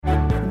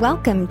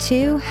Welcome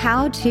to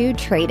How to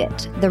Trade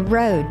It, the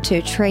road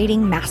to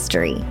trading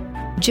mastery.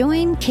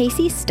 Join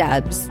Casey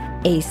Stubbs,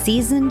 a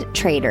seasoned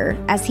trader,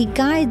 as he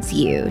guides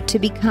you to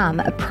become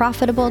a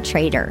profitable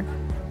trader.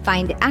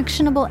 Find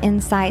actionable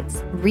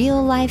insights,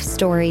 real-life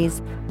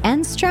stories,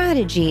 and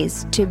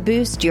strategies to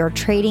boost your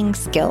trading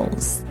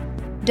skills.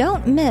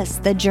 Don't miss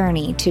the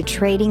journey to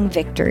trading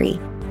victory.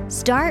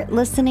 Start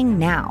listening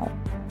now.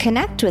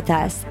 Connect with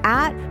us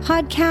at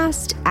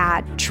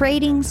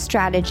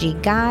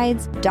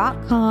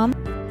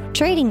podcast@tradingstrategyguides.com.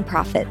 Trading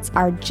profits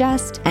are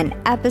just an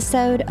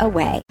episode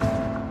away.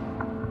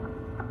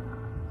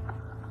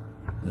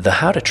 The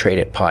How to Trade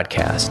It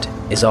podcast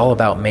is all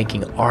about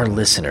making our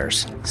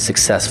listeners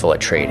successful at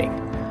trading.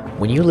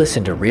 When you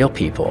listen to real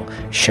people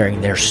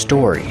sharing their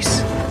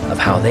stories of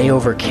how they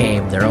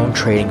overcame their own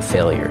trading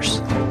failures,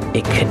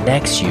 it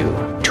connects you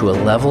to a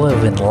level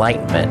of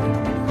enlightenment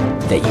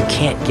that you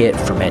can't get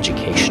from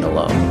education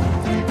alone.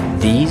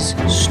 These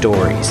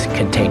stories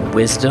contain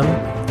wisdom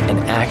and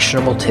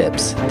actionable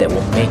tips that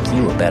will make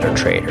you a better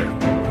trader.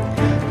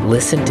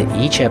 Listen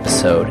to each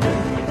episode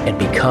and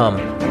become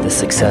the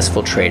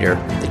successful trader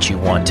that you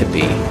want to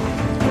be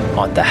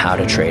on the How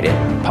to Trade It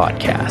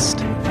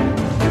podcast.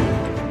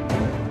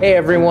 Hey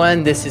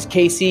everyone, this is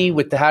Casey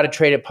with the How to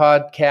Trade It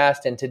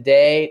podcast, and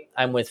today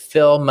I'm with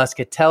Phil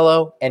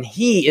Muscatello, and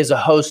he is a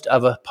host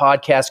of a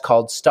podcast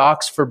called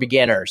Stocks for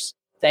Beginners.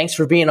 Thanks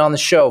for being on the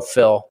show,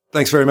 Phil.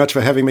 Thanks very much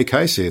for having me,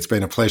 Casey. It's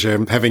been a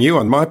pleasure having you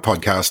on my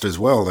podcast as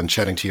well and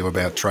chatting to you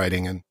about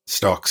trading and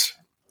stocks.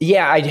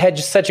 Yeah, I had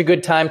just such a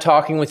good time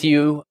talking with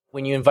you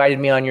when you invited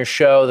me on your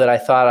show that I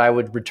thought I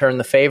would return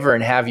the favor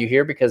and have you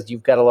here because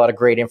you've got a lot of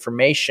great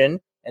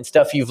information and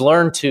stuff you've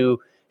learned to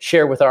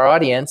share with our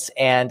audience.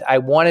 And I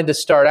wanted to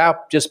start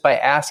out just by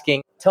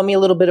asking, tell me a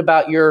little bit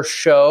about your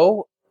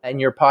show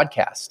and your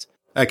podcast.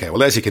 Okay,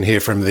 well, as you can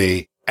hear from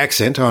the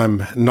accent,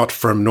 I'm not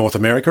from North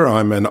America.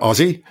 I'm an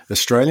Aussie,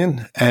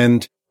 Australian,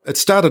 and it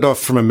started off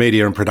from a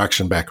media and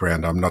production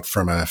background. I'm not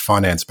from a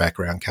finance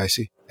background,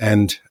 Casey.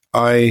 And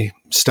I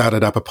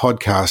started up a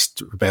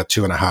podcast about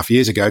 2.5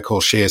 years ago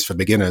called Shares for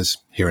Beginners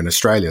here in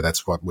Australia.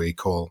 That's what we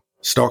call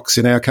stocks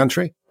in our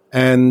country.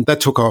 And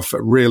that took off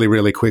really,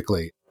 really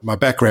quickly. My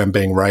background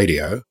being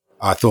radio,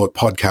 I thought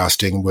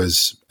podcasting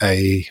was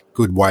a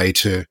good way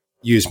to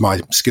use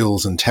my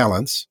skills and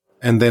talents.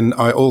 And then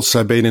I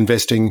also been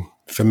investing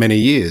for many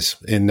years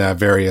in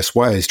various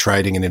ways,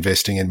 trading and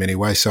investing in many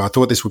ways. So I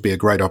thought this would be a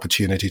great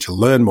opportunity to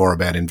learn more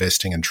about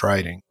investing and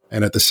trading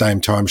and at the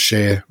same time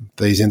share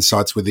these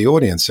insights with the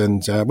audience.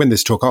 And when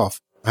this took off,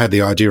 I had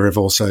the idea of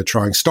also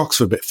trying stocks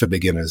for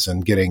beginners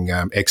and getting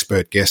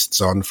expert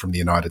guests on from the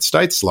United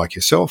States like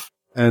yourself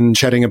and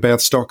chatting about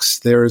stocks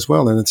there as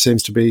well. And it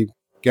seems to be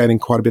gaining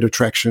quite a bit of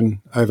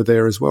traction over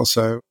there as well.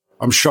 So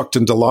I'm shocked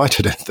and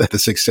delighted at the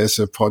success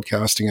of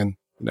podcasting and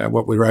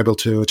what we were able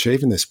to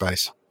achieve in this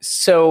space.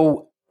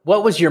 So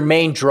what was your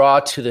main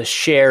draw to the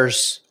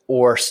shares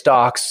or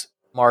stocks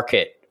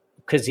market?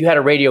 Because you had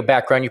a radio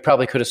background, you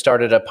probably could have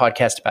started a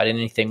podcast about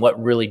anything.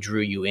 What really drew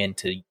you in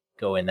to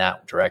go in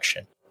that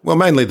direction? Well,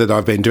 mainly that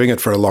I've been doing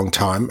it for a long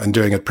time and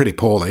doing it pretty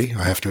poorly,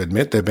 I have to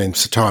admit. There have been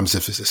times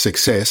of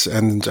success,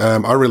 and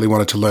I really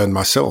wanted to learn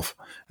myself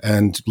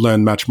and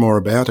learn much more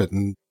about it.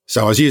 And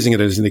so I was using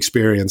it as an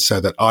experience so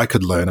that I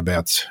could learn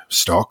about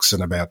stocks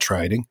and about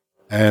trading,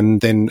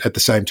 and then at the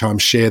same time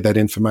share that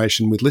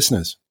information with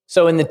listeners.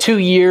 So in the 2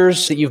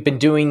 years that you've been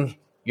doing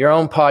your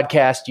own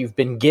podcast, you've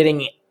been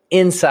getting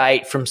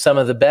insight from some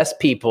of the best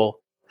people.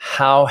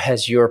 How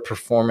has your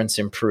performance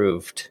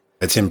improved?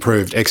 It's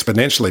improved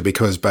exponentially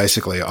because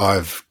basically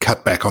I've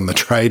cut back on the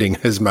trading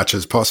as much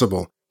as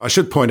possible. I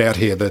should point out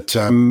here that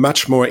I'm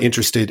much more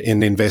interested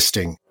in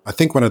investing. I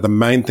think one of the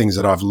main things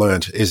that I've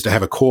learned is to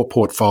have a core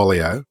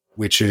portfolio,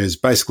 which is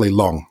basically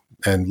long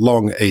and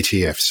long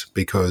ETFs,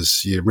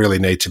 because you really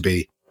need to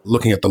be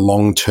looking at the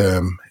long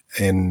term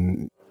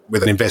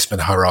with an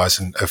investment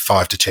horizon of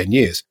 5 to 10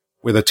 years,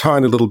 with a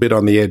tiny little bit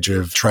on the edge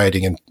of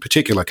trading in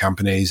particular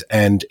companies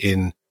and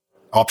in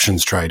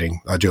options trading.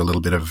 I do a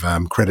little bit of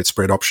credit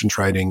spread option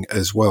trading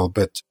as well.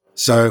 But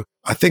so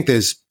I think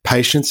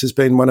patience has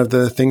been one of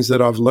the things that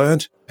I've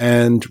learned,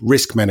 and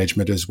risk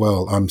management as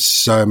well. I'm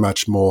so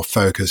much more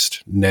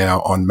focused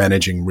now on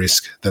managing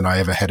risk than I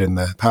ever had in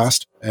the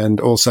past, and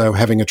also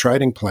having a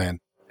trading plan.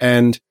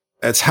 And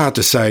it's hard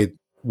to say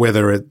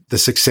whether the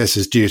success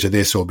is due to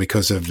this or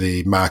because of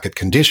the market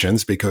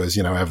conditions, because,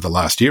 over the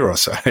last year or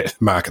so,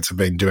 markets have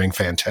been doing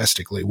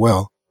fantastically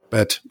well.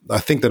 But I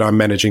think that I'm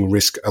managing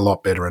risk a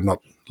lot better and not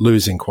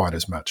losing quite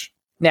as much.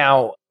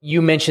 Now,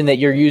 you mentioned that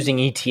you're using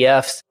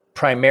ETFs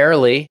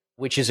primarily,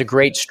 which is a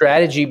great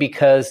strategy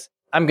because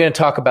I'm going to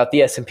talk about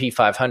the S&P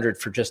 500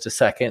 for just a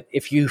second.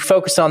 If you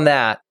focus on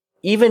that,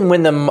 even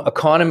when the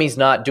economy's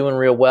not doing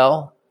real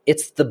well,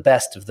 it's the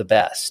best of the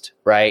best,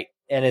 right?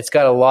 And it's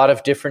got a lot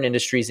of different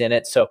industries in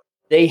it. So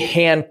they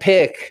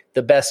handpick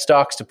the best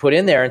stocks to put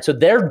in there. And so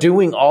they're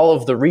doing all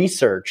of the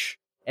research,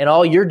 and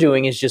all you're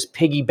doing is just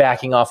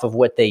piggybacking off of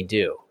what they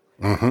do.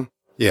 Mm-hmm.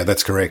 Yeah,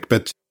 that's correct.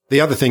 But the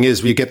other thing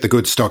is you get the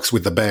good stocks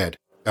with the bad.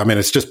 I mean,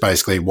 it's just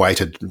basically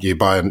weighted. You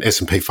buy an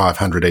S&P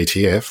 500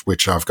 ETF,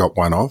 which I've got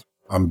one of.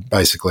 I'm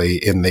basically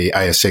in the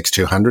ASX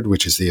 200,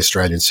 which is the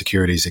Australian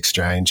Securities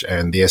Exchange,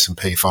 and the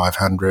S&P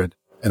 500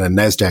 and a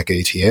NASDAQ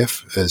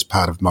ETF as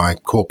part of my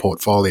core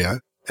portfolio.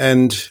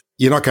 And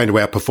you're not going to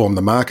outperform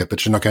the market,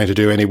 but you're not going to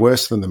do any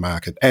worse than the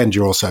market. And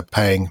you're also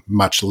paying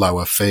much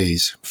lower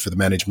fees for the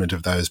management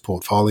of those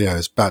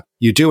portfolios. But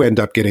you do end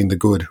up getting the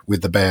good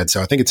with the bad.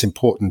 So I think it's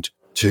important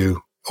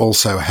to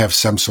also have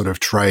some sort of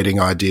trading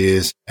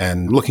ideas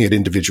and looking at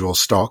individual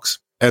stocks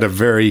at a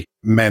very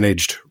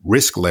managed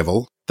risk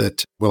level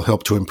that will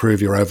help to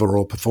improve your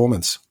overall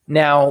performance.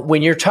 Now,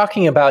 when you're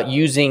talking about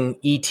using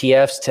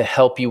ETFs to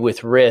help you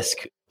with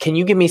risk, can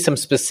you give me some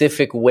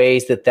specific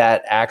ways that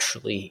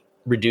actually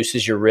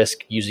reduces your risk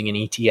using an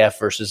ETF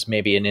versus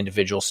maybe an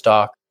individual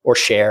stock or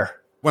share?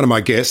 One of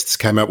my guests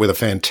came up with a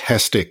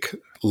fantastic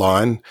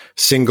line,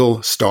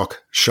 single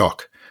stock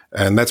shock.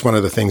 And that's one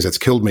of the things that's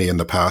killed me in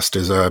the past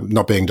is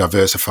not being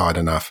diversified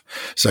enough.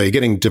 So you're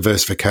getting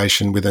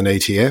diversification with an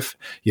ETF.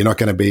 You're not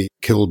going to be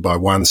killed by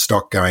one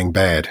stock going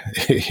bad.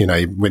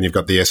 When you've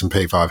got the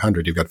S&P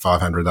 500, you've got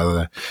 500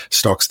 other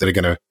stocks that are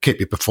going to keep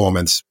your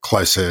performance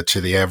closer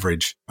to the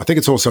average. I think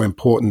it's also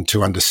important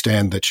to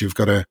understand that you've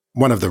got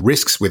one of the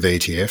risks with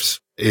ETFs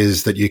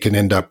is that you can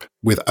end up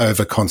with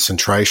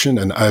over-concentration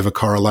and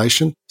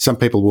over-correlation. Some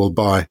people will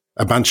buy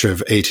a bunch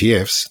of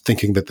ETFs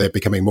thinking that they're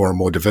becoming more and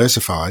more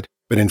diversified,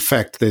 but in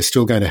fact, they're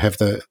still going to have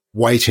the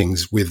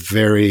weightings with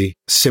very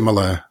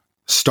similar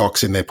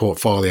stocks in their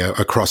portfolio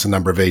across a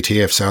number of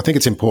ETFs. So I think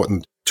it's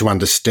important to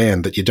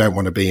understand that you don't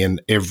want to be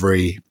in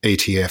every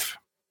ETF.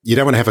 You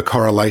don't want to have a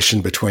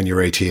correlation between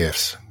your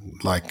ETFs,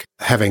 like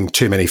having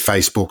too many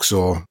Facebooks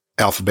or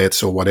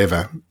Alphabets or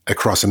whatever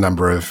across a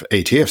number of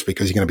ETFs,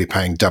 because you're going to be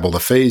paying double the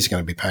fees, you're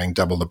going to be paying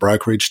double the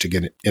brokerage to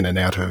get in and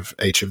out of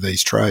each of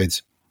these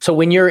trades. So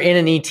when you're in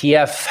an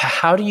ETF,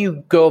 how do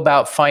you go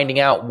about finding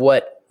out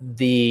what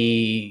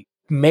the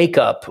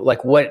makeup,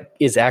 like what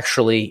is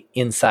actually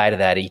inside of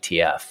that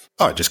ETF?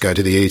 Oh, just go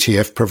to the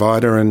ETF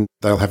provider and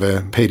they'll have a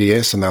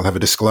PDS and they'll have a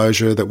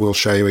disclosure that will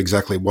show you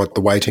exactly what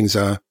the weightings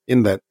are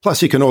in that.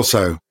 Plus, you can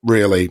also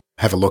really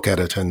have a look at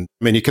it. And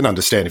I mean, you can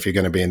understand if you're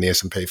going to be in the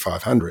S&P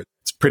 500.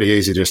 It's pretty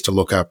easy just to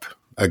look up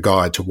a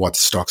guide to what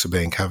stocks are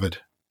being covered.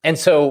 And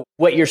so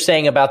what you're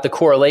saying about the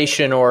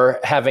correlation or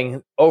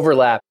having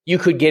overlap, you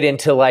could get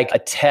into like a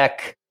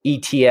tech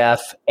ETF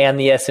and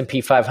the S&P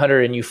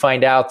 500 and you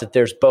find out that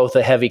there's both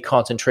a heavy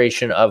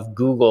concentration of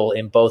Google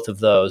in both of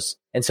those.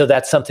 And so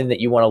that's something that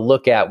you want to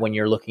look at when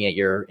you're looking at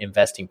your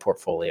investing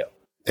portfolio.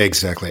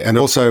 Exactly. And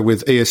also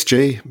with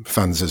ESG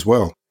funds as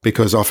well,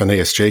 because often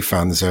ESG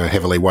funds are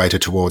heavily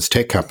weighted towards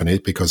tech companies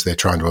because they're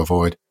trying to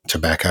avoid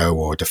tobacco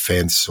or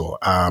defense or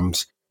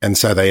arms. And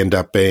so they end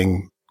up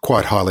being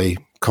quite highly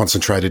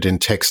concentrated in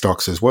tech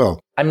stocks as well.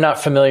 I'm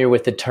not familiar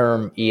with the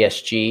term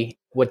ESG.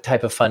 What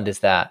type of fund is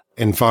that?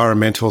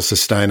 Environmental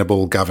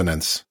sustainable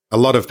governance. A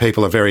lot of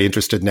people are very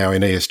interested now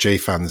in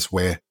ESG funds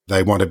where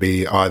they want to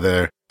be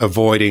either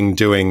avoiding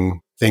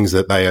doing things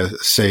that they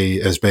see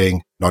as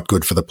being not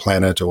good for the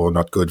planet or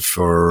not good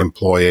for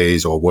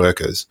employees or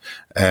workers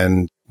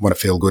and want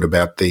to feel good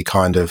about the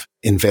kind of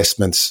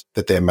investments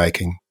that they're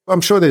making.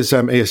 I'm sure there's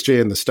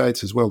ESG in the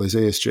States as well. There's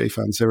ESG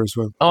funds there as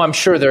well. Oh, I'm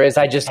sure there is.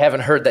 I just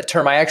haven't heard that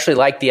term. I actually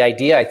like the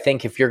idea. I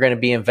think if you're going to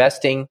be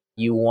investing,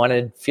 you want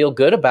to feel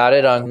good about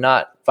it on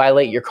not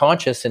violate your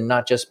conscience and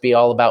not just be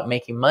all about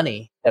making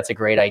money. That's a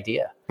great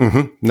idea.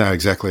 Mm-hmm. No,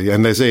 exactly.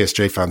 And there's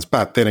ESG funds.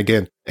 But then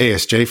again,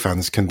 ESG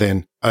funds can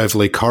then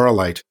overly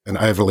correlate and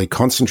overly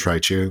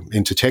concentrate you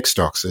into tech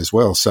stocks as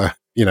well. So,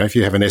 if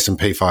you have an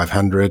S&P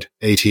 500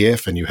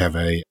 ETF and you have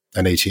an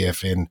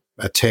ETF in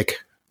a tech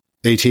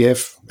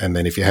ETF, and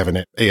then if you have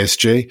an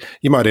ESG,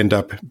 you might end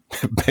up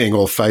being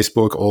all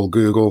Facebook, all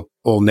Google,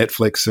 all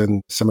Netflix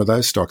and some of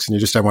those stocks. And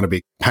you just don't want to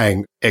be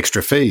paying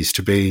extra fees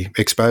to be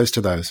exposed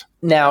to those.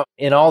 Now,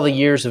 in all the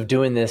years of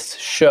doing this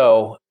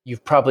show,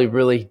 you've probably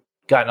really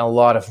gotten a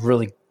lot of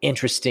really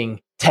interesting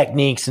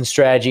techniques and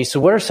strategies. So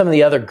what are some of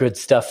the other good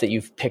stuff that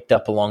you've picked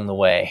up along the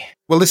way?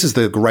 Well, this is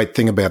the great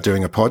thing about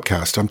doing a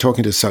podcast. I'm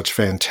talking to such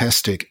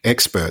fantastic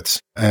experts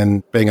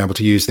and being able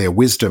to use their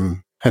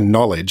wisdom and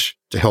knowledge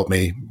to help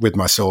me with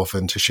myself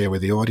and to share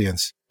with the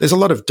audience. There's a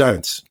lot of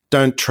don'ts.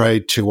 Don't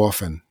trade too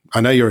often.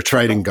 I know you're a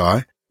trading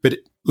guy, but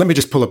let me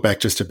just pull it back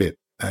just a bit,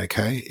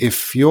 okay?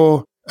 If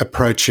you're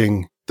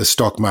approaching the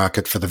stock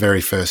market for the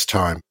very first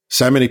time,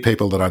 so many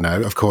people that I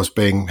know, of course,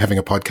 having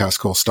a podcast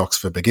called Stocks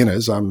for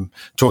Beginners, I'm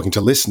talking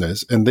to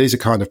listeners, and these are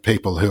kind of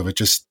people who have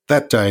just,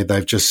 that day,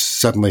 they've just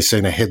suddenly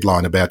seen a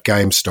headline about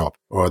GameStop,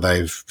 or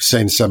they've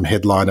seen some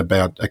headline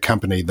about a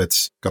company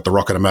that's got the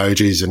rocket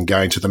emojis and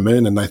going to the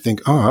moon, and they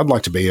think, oh, I'd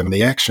like to be in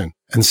the action.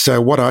 And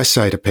so what I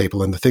say to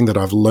people, and the thing that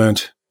I've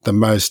learnt the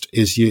most,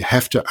 is you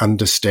have to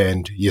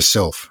understand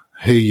yourself,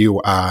 who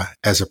you are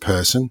as a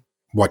person,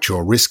 what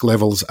your risk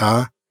levels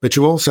are, but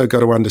you also got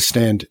to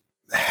understand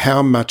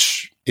how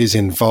much is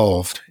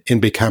involved in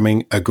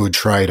becoming a good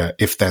trader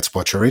if that's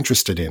what you're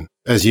interested in.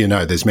 As you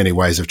know, there's many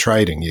ways of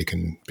trading. You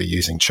can be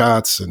using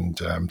charts and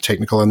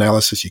technical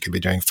analysis. You could be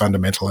doing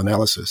fundamental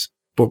analysis.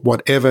 But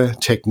whatever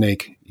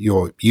technique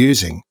you're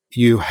using,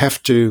 you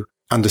have to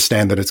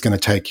understand that it's going to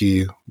take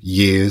you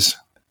years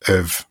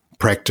of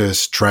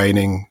practice,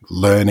 training,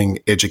 learning,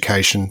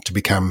 education to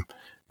become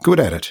good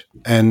at it.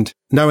 And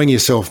knowing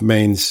yourself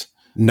means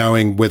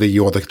knowing whether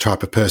you're the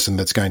type of person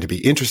that's going to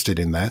be interested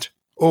in that,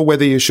 or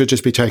whether you should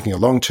just be taking a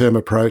long-term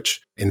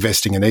approach,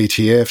 investing in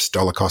ETFs,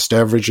 dollar cost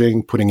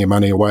averaging, putting your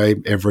money away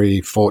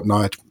every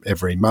fortnight,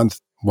 every month,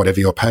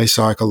 whatever your pay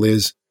cycle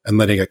is, and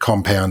letting it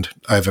compound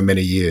over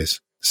many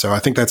years. So I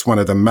think that's one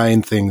of the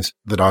main things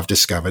that I've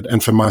discovered.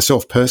 And for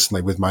myself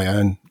personally, with my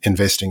own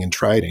investing and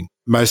trading,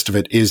 most of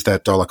it is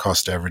that dollar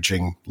cost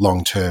averaging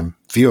long-term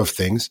view of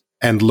things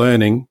and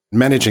learning,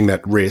 managing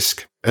that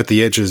risk at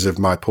the edges of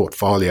my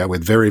portfolio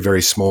with very,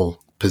 very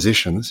small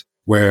positions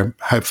where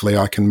hopefully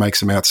I can make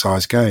some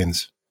outsized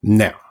gains.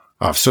 Now,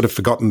 I've sort of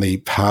forgotten the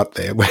part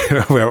there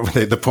where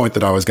the point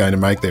that I was going to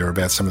make there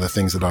about some of the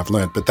things that I've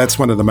learned, but that's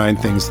one of the main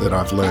things that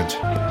I've learned.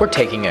 We're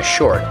taking a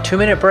short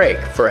 2-minute break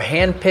for a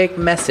hand-picked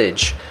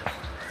message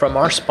from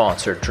our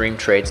sponsor,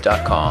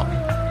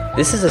 DreamTrades.com.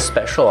 This is a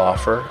special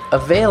offer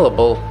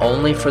available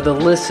only for the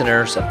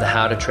listeners of the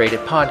How to Trade It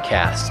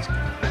podcast.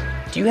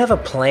 Do you have a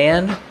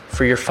plan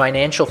for your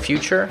financial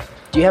future?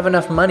 Do you have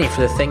enough money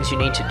for the things you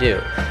need to do?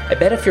 I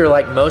bet if you're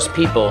like most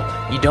people,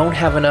 you don't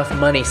have enough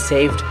money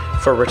saved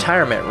for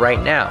retirement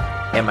right now.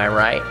 Am I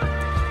right?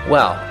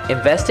 Well,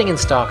 investing in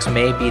stocks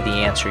may be the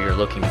answer you're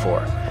looking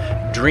for.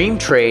 Dream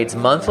Trades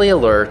monthly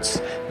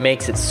alerts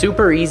makes it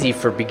super easy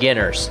for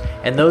beginners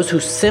and those who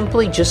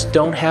simply just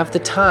don't have the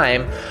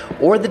time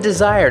or the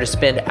desire to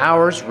spend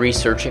hours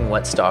researching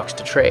what stocks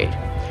to trade.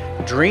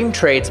 Dream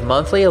Trades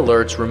monthly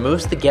alerts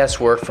removes the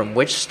guesswork from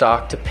which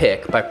stock to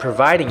pick by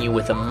providing you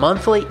with a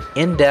monthly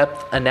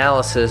in-depth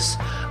analysis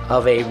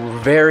of a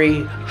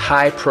very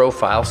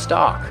high-profile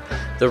stock.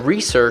 The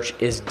research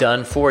is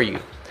done for you.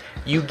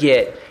 You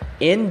get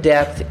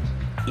in-depth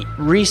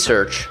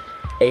research,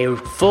 a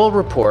full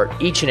report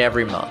each and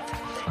every month.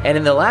 And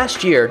in the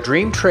last year,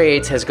 Dream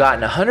Trades has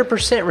gotten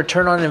 100%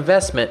 return on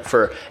investment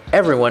for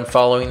everyone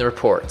following the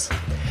reports.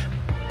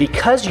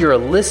 Because you're a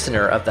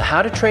listener of the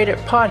How to Trade It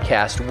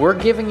podcast, we're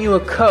giving you a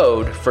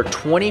code for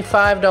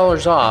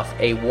 $25 off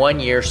a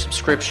 1-year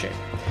subscription.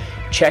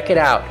 Check it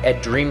out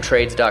at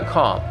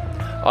dreamtrades.com.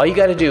 All you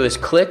got to do is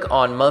click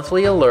on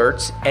monthly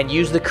alerts and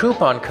use the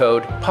coupon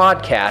code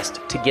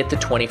podcast to get the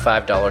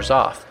 $25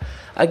 off.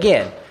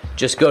 Again,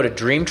 just go to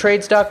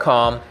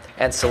dreamtrades.com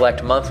and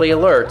select monthly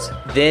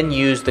alerts, then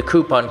use the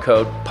coupon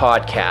code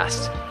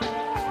podcast.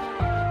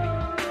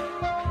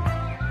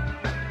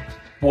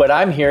 What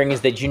I'm hearing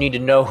is that you need to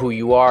know who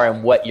you are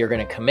and what you're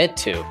going to commit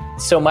to.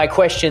 So my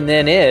question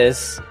then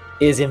is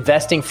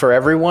investing for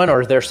everyone, or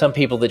are there some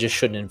people that just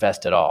shouldn't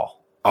invest at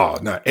all? Oh,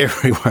 no,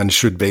 everyone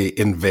should be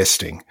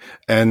investing.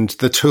 And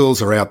the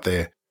tools are out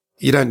there.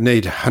 You don't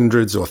need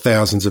hundreds or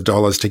thousands of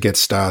dollars to get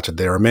started.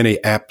 There are many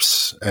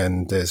apps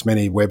and there's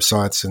many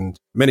websites and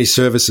many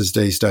services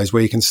these days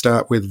where you can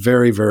start with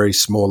very, very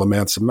small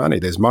amounts of money.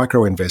 There's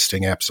micro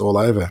investing apps all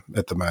over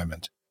at the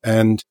moment.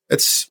 And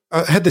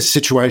I had this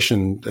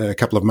situation a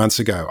couple of months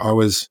ago.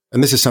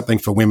 And this is something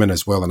for women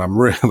as well, and I'm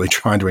really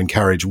trying to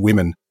encourage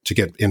women to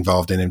get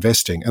involved in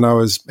investing. And I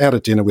was out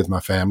at dinner with my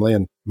family,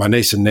 and my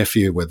niece and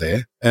nephew were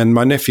there. And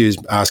my nephew's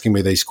asking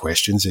me these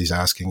questions. He's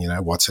asking,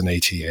 what's an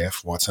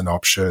ETF? What's an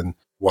option?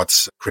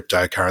 What's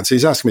cryptocurrency?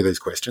 He's asking me these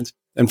questions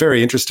and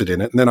very interested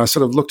in it. And then I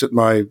sort of looked at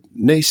my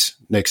niece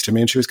next to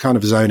me, and she was kind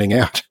of zoning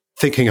out,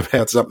 thinking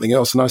about something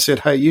else. And I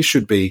said, hey, you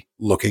should be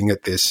looking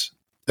at this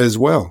as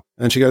well.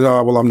 And she goes,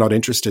 oh, well, I'm not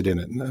interested in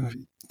it.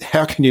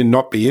 How can you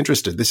not be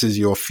interested? This is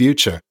your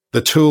future.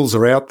 The tools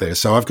are out there.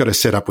 So I've got to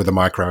set up with a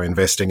micro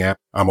investing app.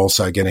 I'm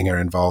also getting her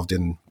involved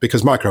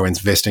because micro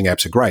investing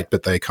apps are great,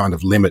 but they kind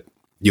of limit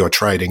your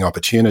trading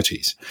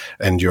opportunities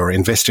and your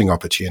investing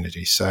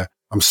opportunities. So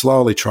I'm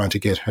slowly trying to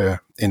get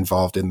her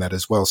involved in that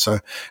as well. So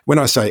when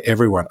I say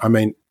everyone, I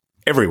mean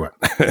everyone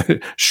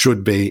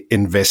should be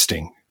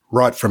investing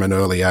right from an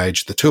early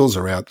age. The tools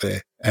are out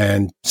there.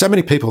 And so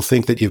many people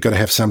think that you've got to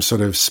have some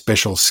sort of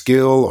special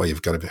skill, or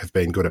you've got to have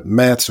been good at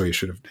maths, or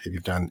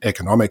you've done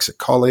economics at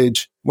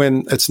college,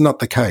 when it's not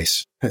the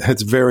case.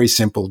 It's very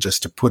simple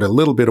just to put a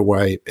little bit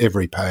away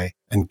every pay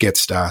and get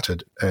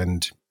started.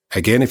 And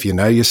again, if you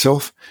know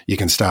yourself, you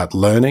can start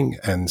learning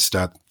and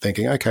start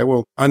thinking, okay,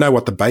 well, I know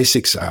what the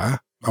basics are.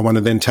 I want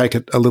to then take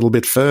it a little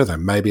bit further.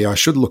 Maybe I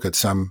should look at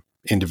some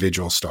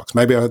individual stocks.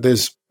 Maybe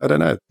there's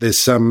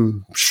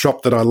some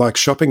shop that I like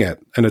shopping at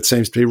and it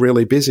seems to be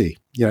really busy.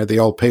 The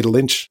old Peter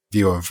Lynch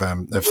view of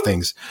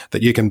things,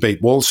 that you can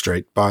beat Wall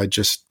Street by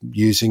just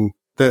using,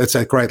 it's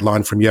that great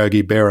line from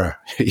Yogi Berra.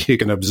 You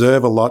can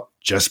observe a lot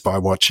just by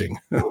watching.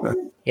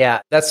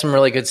 Yeah, that's some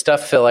really good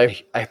stuff, Phil.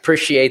 I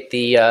appreciate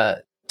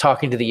the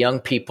talking to the young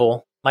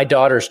people. My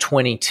daughter's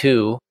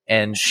 22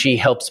 and she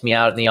helps me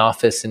out in the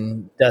office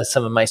and does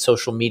some of my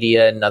social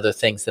media and other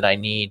things that I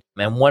need.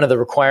 And one of the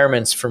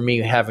requirements for me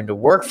having to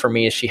work for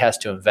me is she has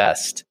to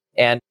invest.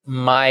 And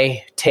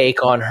my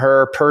take on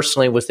her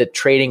personally was that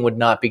trading would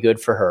not be good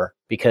for her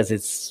because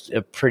it's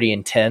pretty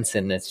intense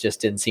and it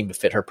just didn't seem to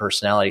fit her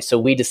personality. So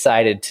we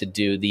decided to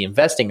do the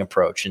investing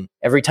approach. And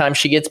every time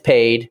she gets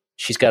paid,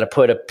 she's got to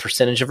put a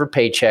percentage of her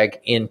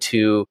paycheck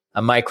into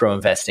a micro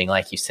investing,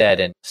 like you said.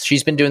 And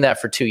she's been doing that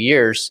for 2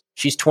 years.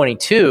 She's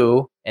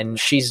 22 and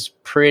she's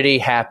pretty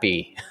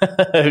happy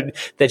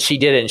that she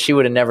did it. And she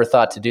would have never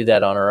thought to do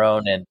that on her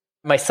own. And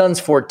my son's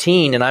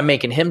 14 and I'm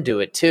making him do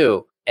it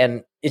too.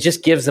 And it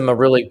just gives them a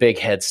really big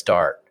head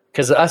start.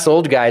 Because us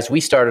old guys,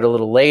 we started a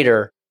little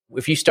later.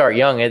 If you start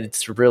young,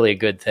 it's really a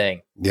good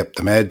thing. Yep,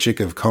 the magic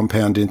of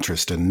compound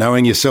interest and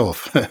knowing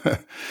yourself.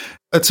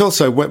 It's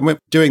also, when we're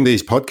doing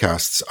these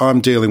podcasts,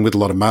 I'm dealing with a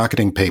lot of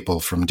marketing people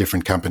from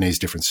different companies,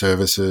 different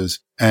services.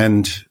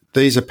 And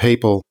these are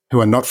people who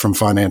are not from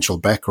financial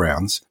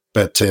backgrounds,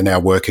 but are now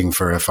working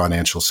for a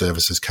financial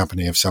services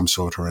company of some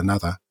sort or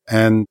another.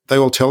 And they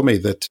all tell me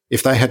that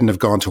if they hadn't have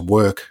gone to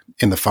work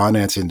in the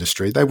finance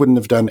industry, they wouldn't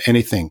have done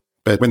anything.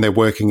 But when they're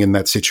working in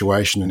that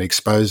situation and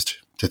exposed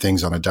to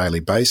things on a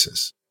daily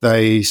basis,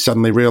 they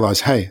suddenly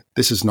realize, hey,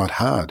 this is not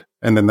hard.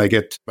 And then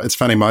it's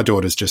funny, my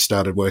daughter's just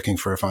started working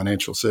for a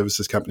financial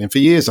services company. And for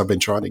years, I've been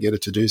trying to get her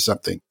to do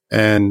something.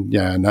 And,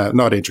 no,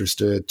 not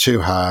interested,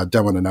 too hard,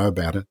 don't want to know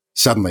about it.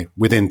 Suddenly,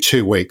 within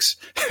 2 weeks,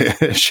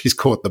 she's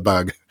caught the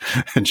bug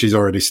and she's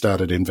already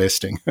started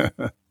investing.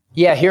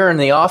 Yeah, here in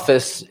the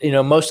office,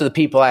 most of the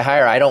people I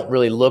hire, I don't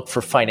really look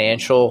for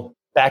financial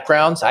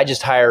backgrounds. I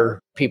just hire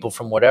people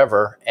from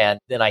whatever, and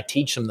then I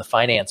teach them the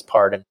finance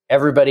part. And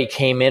everybody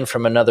came in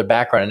from another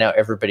background, and now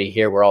everybody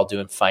here, we're all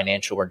doing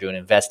financial, we're doing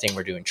investing,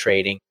 we're doing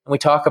trading. And we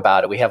talk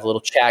about it. We have a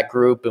little chat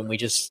group, and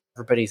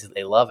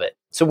they love it.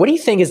 So what do you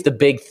think is the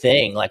big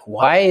thing? Like,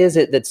 why is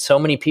it that so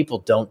many people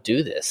don't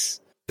do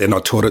this? They're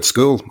not taught at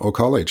school or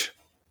college.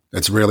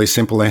 It's a really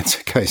simple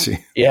answer,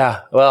 Casey.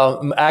 Yeah.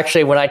 Well,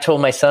 actually, when I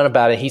told my son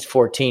about it, he's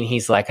 14.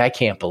 He's like, I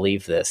can't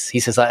believe this. He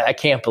says, I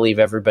can't believe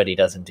everybody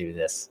doesn't do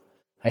this.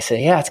 I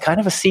said, yeah, it's kind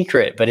of a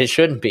secret, but it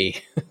shouldn't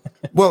be.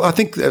 Well, I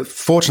think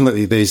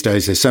fortunately these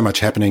days there's so much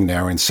happening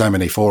now in so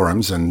many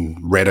forums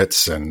and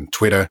Reddits and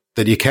Twitter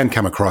that you can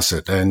come across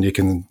it and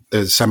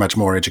there's so much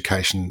more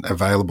education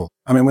available.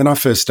 I mean, when I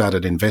first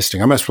started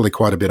investing, I'm probably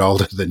quite a bit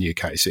older than you,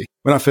 Casey.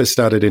 When I first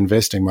started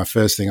investing, my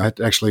first thing, I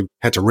actually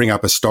had to ring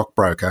up a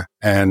stockbroker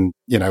and,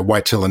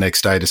 wait till the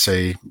next day to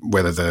see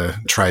whether the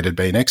trade had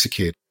been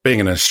executed. Being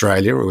in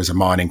Australia, it was a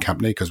mining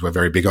company because we're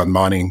very big on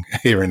mining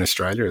here in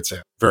Australia. It's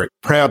a very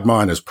proud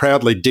miners,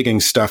 proudly digging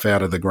stuff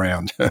out of the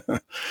ground.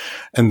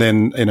 And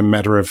then in a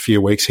matter of a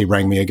few weeks, he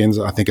rang me again.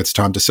 I think it's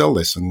time to sell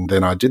this. And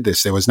then I did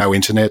this. There was no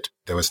internet.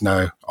 There was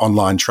no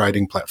online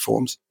trading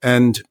platforms.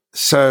 And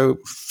so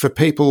for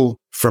people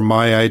from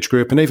my age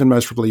group and even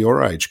most probably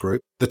your age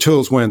group, the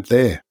tools weren't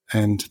there.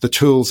 And the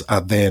tools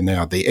are there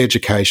now. The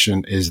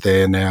education is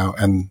there now.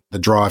 And the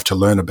drive to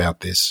learn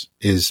about this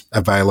is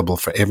available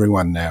for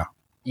everyone now.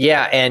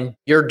 Yeah, and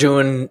you're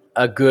doing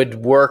a good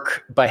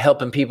work by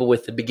helping people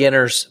with the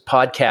Beginners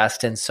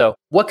podcast. And so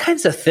what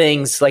kinds of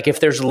things, like if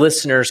there's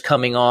listeners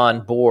coming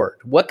on board,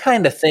 what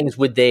kind of things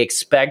would they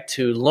expect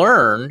to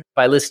learn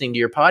by listening to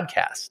your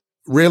podcast?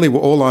 Really,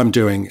 all I'm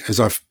doing is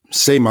I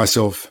see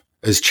myself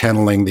as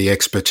channeling the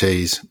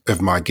expertise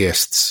of my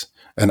guests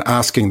and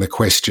asking the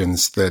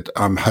questions that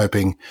I'm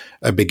hoping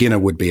a beginner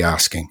would be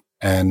asking.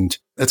 And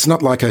it's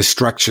not like a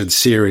structured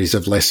series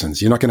of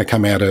lessons. You're not going to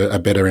come out a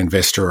better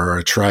investor or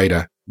a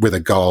trader with a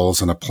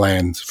goals and a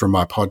plan from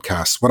my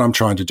podcast. What I'm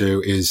trying to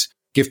do is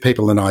give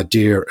people an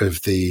idea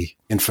of the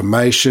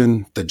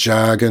information, the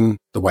jargon,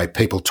 the way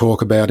people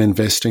talk about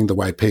investing, the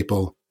way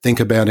people think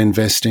about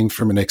investing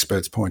from an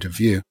expert's point of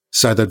view,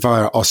 so that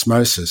via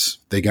osmosis,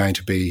 they're going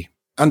to be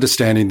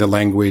understanding the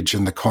language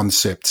and the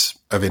concepts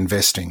of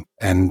investing.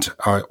 And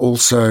I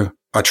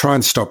try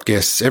and stop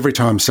guests. Every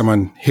time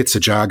someone hits a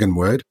jargon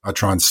word, I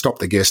try and stop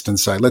the guest and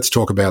say, let's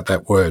talk about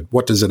that word.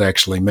 What does it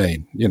actually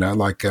mean?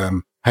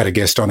 Had a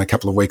guest on a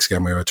couple of weeks ago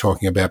and we were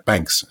talking about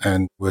banks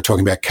and we were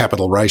talking about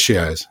capital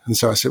ratios. And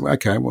so I said,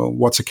 okay, well,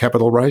 what's a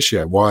capital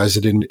ratio? Why is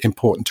it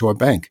important to a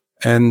bank?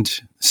 And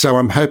so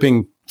I'm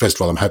hoping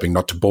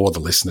not to bore the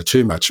listener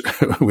too much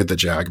with the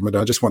jargon, but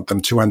I just want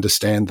them to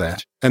understand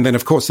that. And then,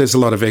 of course, there's a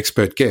lot of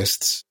expert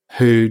guests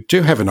who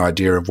do have an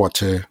idea of what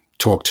to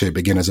talk to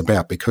beginners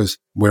about, because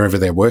wherever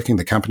they're working,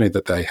 the company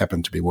that they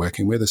happen to be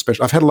working with,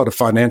 especially, I've had a lot of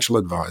financial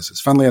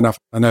advisors. Funnily enough,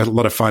 I know a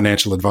lot of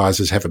financial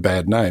advisors have a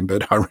bad name,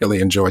 but I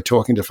really enjoy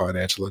talking to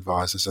financial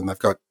advisors, and they've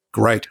got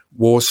great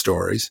war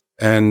stories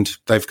and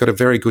they've got a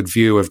very good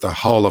view of the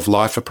whole of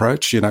life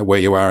approach, where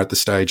you are at the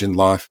stage in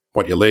life,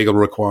 what your legal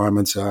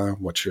requirements are,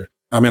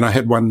 I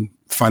had one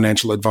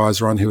financial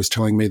advisor on who was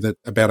telling me that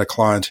about a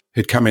client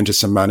who'd come into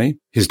some money.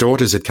 His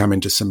daughters had come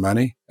into some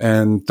money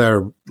and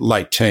they're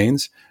late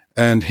teens.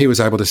 And he was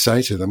able to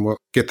say to them, well,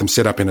 get them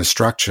set up in a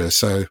structure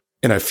so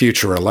in a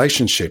future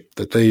relationship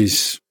that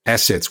these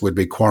assets would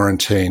be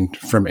quarantined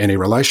from any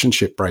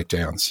relationship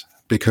breakdowns.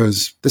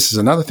 Because this is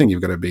another thing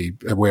you've got to be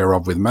aware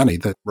of with money,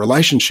 that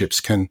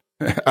relationships can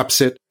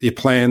upset your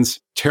plans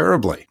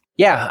terribly.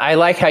 Yeah, I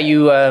like how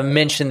you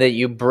mentioned that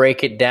you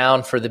break it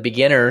down for the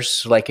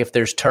beginners. Like if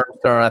there's terms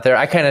thrown out there,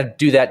 I kind of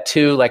do that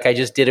too. Like I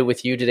just did it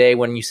with you today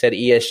when you said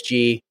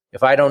ESG.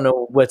 If I don't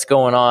know what's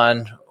going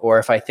on or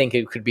if I think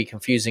it could be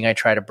confusing, I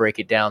try to break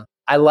it down.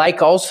 I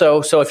like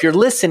also, so if you're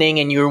listening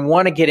and you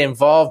want to get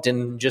involved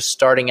in just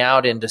starting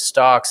out into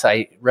stocks,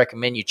 I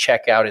recommend you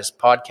check out his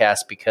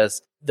podcast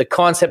because the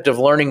concept of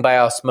learning by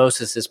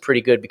osmosis is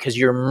pretty good because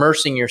you're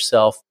immersing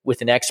yourself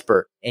with an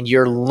expert and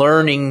you're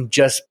learning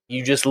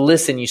you just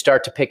listen, you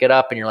start to pick it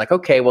up and you're like,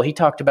 okay, well, he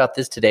talked about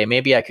this today.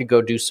 Maybe I could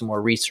go do some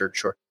more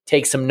research or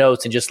take some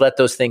notes and just let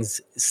those things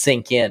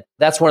sink in.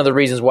 That's one of the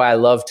reasons why I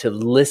love to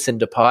listen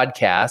to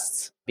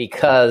podcasts,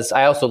 because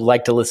I also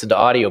like to listen to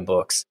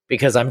audiobooks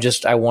because I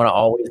want to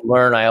always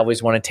learn. I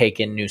always want to take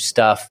in new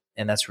stuff,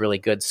 and that's really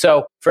good.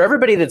 So for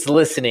everybody that's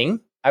listening,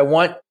 I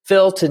want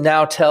Phil to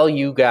now tell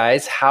you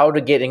guys how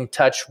to get in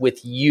touch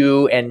with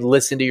you and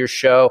listen to your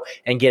show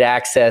and get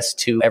access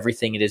to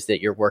everything it is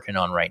that you're working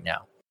on right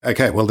now.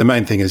 Okay, well, the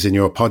main thing is in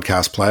your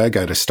podcast player,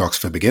 go to Stocks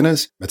for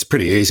Beginners. It's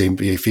pretty easy.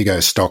 If you go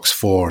Stocks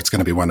 4, it's going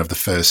to be one of the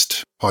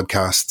first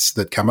podcasts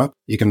that come up.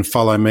 You can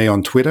follow me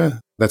on Twitter.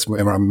 That's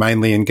where I'm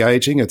mainly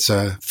engaging. It's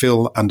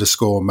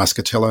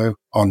Phil_Muscatello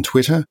on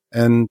Twitter.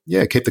 And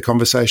yeah, keep the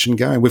conversation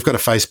going. We've got a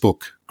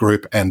Facebook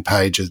group and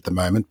page at the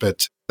moment,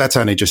 but that's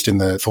only just in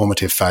the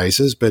formative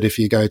phases. But if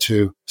you go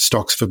to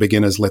Stocks for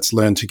Beginners, Let's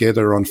Learn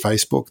Together on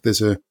Facebook,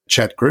 there's a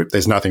chat group.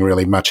 There's nothing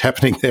really much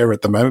happening there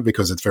at the moment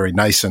because it's very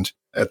nascent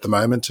at the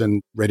moment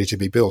and ready to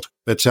be built.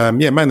 But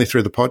mainly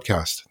through the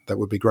podcast. That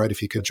would be great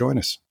if you could join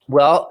us.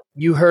 Well,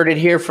 you heard it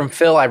here from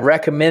Phil. I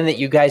recommend that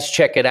you guys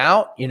check it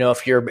out.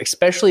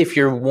 Especially if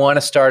you want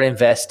to start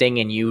investing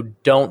and you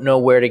don't know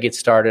where to get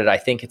started, I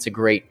think it's a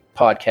great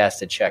podcast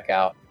to check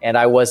out. And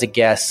I was a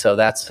guest, so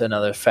that's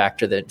another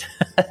factor that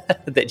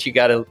that you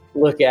got to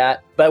look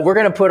at. But we're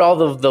going to put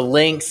all of the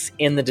links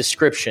in the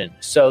description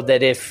so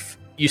that if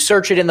you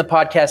search it in the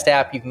podcast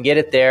app, you can get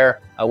it there.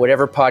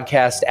 Whatever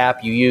podcast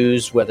app you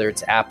use, whether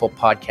it's Apple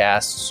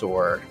Podcasts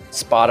or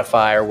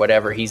Spotify or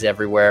whatever, he's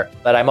everywhere.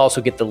 But I'm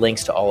also get the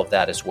links to all of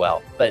that as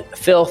well. But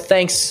Phil,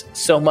 thanks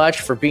so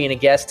much for being a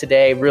guest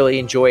today. Really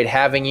enjoyed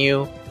having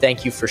you.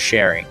 Thank you for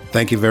sharing.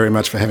 Thank you very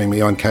much for having me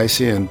on,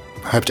 Casey, and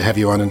hope to have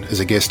you on as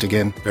a guest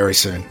again very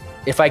soon.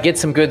 If I get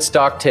some good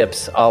stock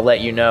tips, I'll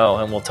let you know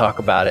and we'll talk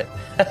about it.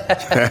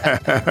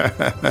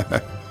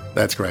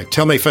 That's great.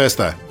 Tell me first,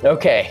 though.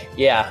 Okay.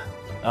 Yeah.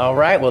 All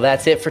right. Well,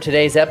 that's it for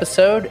today's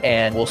episode,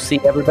 and we'll see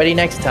everybody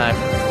next time.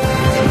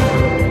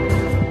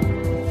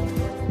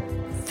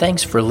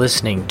 Thanks for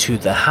listening to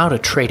the How to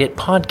Trade It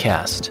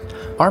podcast.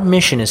 Our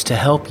mission is to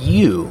help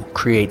you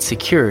create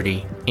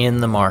security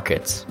in the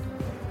markets.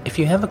 If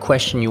you have a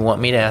question you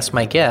want me to ask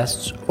my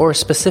guests or a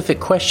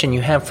specific question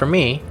you have for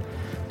me,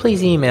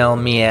 please email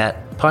me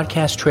at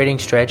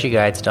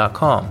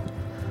podcasttradingstrategyguides.com.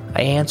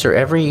 I answer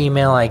every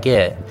email I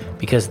get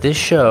because this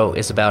show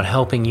is about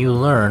helping you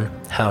learn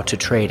how to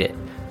trade it.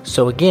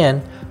 So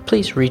again,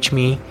 please reach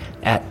me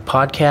at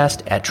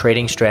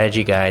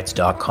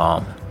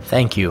podcast@tradingstrategyguides.com.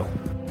 Thank you.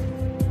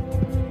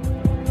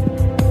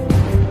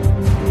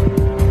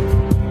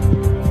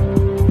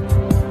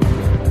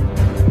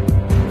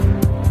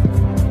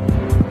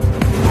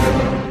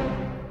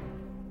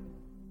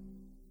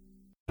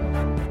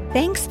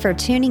 Thanks for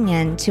tuning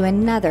in to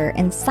another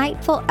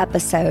insightful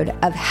episode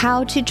of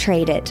How to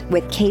Trade It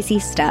with Casey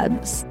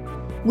Stubbs.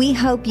 We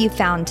hope you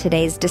found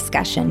today's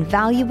discussion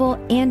valuable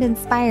and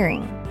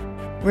inspiring.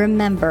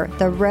 Remember,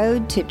 the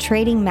road to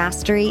trading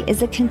mastery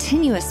is a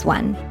continuous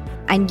one,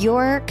 and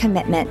your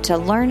commitment to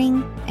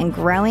learning and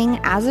growing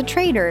as a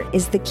trader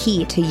is the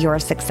key to your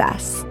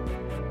success.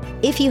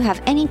 If you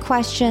have any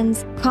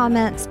questions,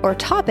 comments, or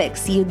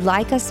topics you'd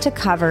like us to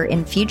cover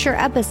in future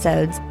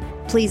episodes,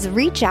 please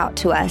reach out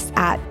to us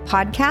at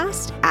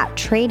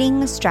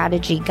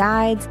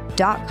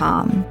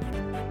podcast@tradingstrategyguides.com.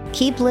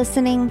 Keep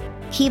listening,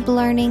 keep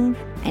learning,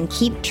 and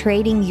keep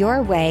trading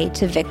your way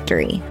to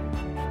victory.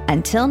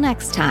 Until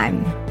next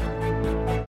time.